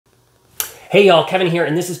Hey y'all, Kevin here,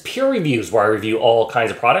 and this is Pure Reviews, where I review all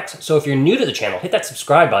kinds of products. So if you're new to the channel, hit that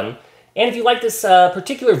subscribe button. And if you like this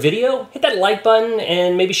particular video, hit that like button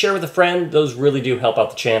and maybe share with a friend. Those really do help out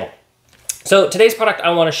the channel. So today's product I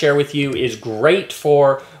want to share with you is great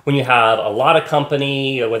for when you have a lot of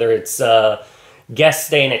company, whether it's guests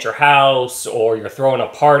staying at your house or you're throwing a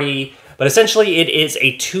party. But essentially it is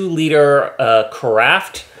a 2-liter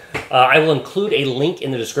Carafe. I will include a link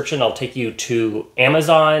in the description. I'll take you to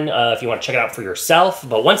Amazon if you want to check it out for yourself.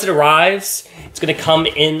 But once it arrives, it's going to come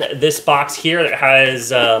in this box here that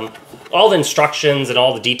has all the instructions and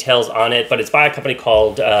all the details on it. But it's by a company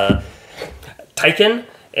called Tiken.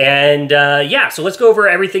 And yeah, so let's go over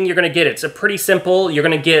everything you're going to get. It's a pretty simple. You're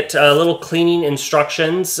going to get little cleaning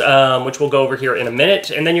instructions, which we'll go over here in a minute.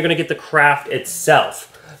 And then you're going to get the craft itself.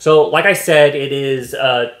 So, like I said, it is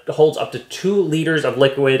holds up to 2 liters of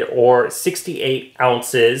liquid or 68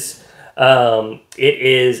 ounces. It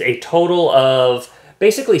is a total of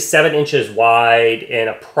basically 7 inches wide and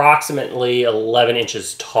approximately 11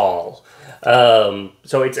 inches tall.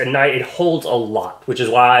 So it holds a lot, which is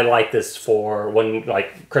why I like this for when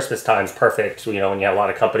like Christmas time's perfect. You know, when you have a lot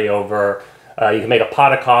of company over, you can make a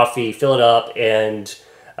pot of coffee, fill it up, and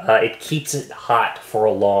it keeps it hot for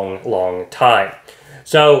a long, long time.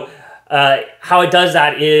 So how it does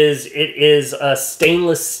that is it is a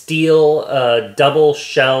stainless steel double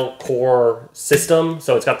shell core system.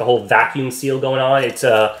 So it's got the whole vacuum seal going on. It's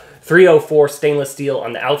a 304 stainless steel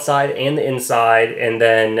on the outside and the inside. And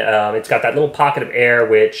then it's got that little pocket of air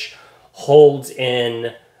which holds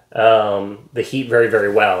in the heat very,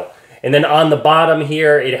 very well. And then on the bottom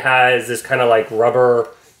here, it has this kind of like rubber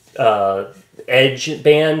edge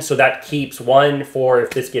band. So that keeps for if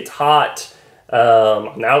this gets hot,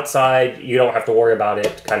 on the outside, you don't have to worry about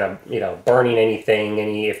it kind of, you know, burning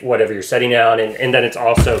anything, whatever you're setting down. And then it's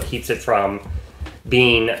also keeps it from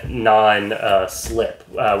being non-slip,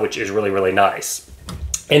 which is really, really nice.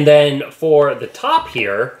 And then for the top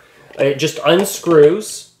here, it just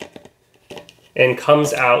unscrews and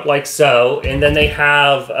comes out like so. And then they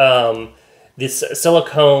have this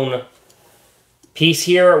silicone piece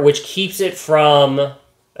here, which keeps it from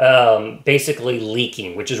basically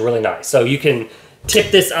leaking, which is really nice. So you can tip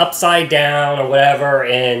this upside down or whatever,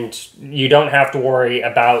 and you don't have to worry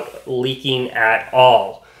about leaking at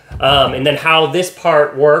all. And then how this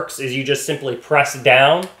part works is you just simply press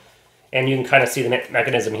down, and you can kind of see the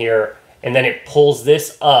mechanism here, and then it pulls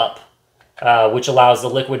this up, which allows the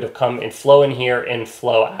liquid to come and flow in here and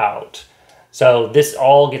flow out. So this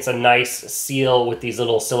all gets a nice seal with these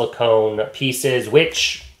little silicone pieces,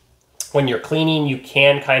 which when you're cleaning, you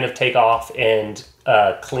can kind of take off and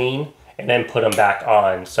clean and then put them back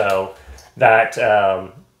on. So that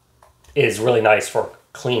is really nice for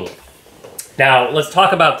cleaning. Now, let's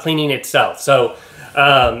talk about cleaning itself. So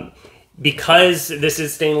because this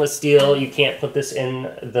is stainless steel, you can't put this in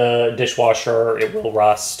the dishwasher. It will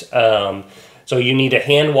rust. So you need to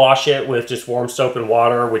hand wash it with just warm soap and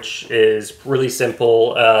water, which is really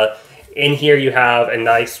simple. In here you have a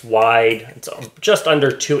nice wide, it's just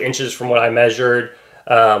under 2 inches from what I measured.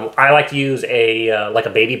 I like to use like a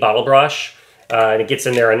baby bottle brush, and it gets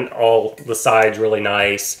in there on all the sides really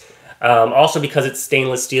nice. Also, because it's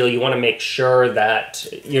stainless steel, you want to make sure that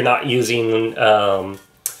you're not using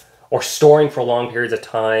or storing for long periods of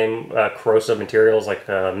time corrosive materials like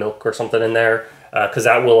milk or something in there, because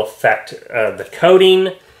that will affect the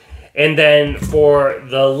coating. And then for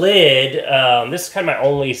the lid, this is kind of my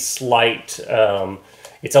only slight,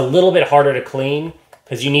 it's a little bit harder to clean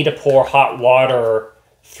because you need to pour hot water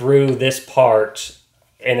through this part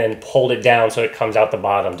and then pull it down so it comes out the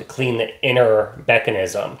bottom to clean the inner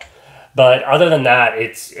mechanism. But other than that,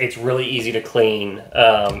 it's really easy to clean,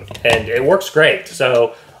 and it works great.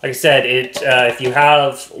 So like I said, if you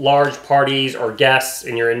have large parties or guests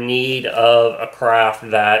and you're in need of a craft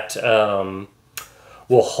that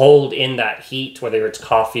will hold in that heat, whether it's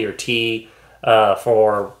coffee or tea,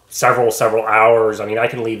 for several hours. I mean, I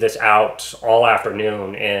can leave this out all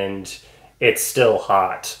afternoon and it's still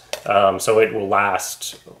hot. So it will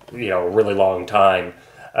last, you know, a really long time.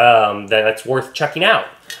 Then it's worth checking out.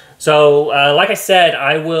 So, like I said,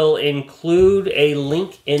 I will include a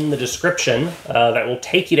link in the description that will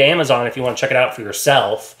take you to Amazon if you want to check it out for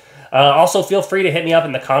yourself. Also, feel free to hit me up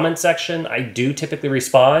in the comments section. I do typically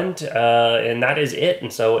respond, and that is it.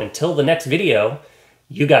 And so until the next video,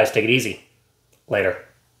 you guys take it easy. Later.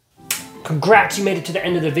 Congrats, you made it to the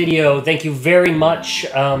end of the video. Thank you very much.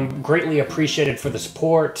 Greatly appreciated for the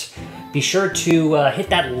support. Be sure to hit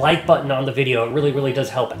that like button on the video. It really, really does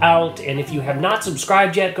help out. And if you have not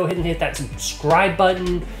subscribed yet, go ahead and hit that subscribe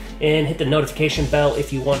button. and hit the notification bell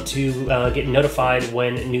if you want to get notified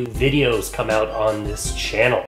when new videos come out on this channel.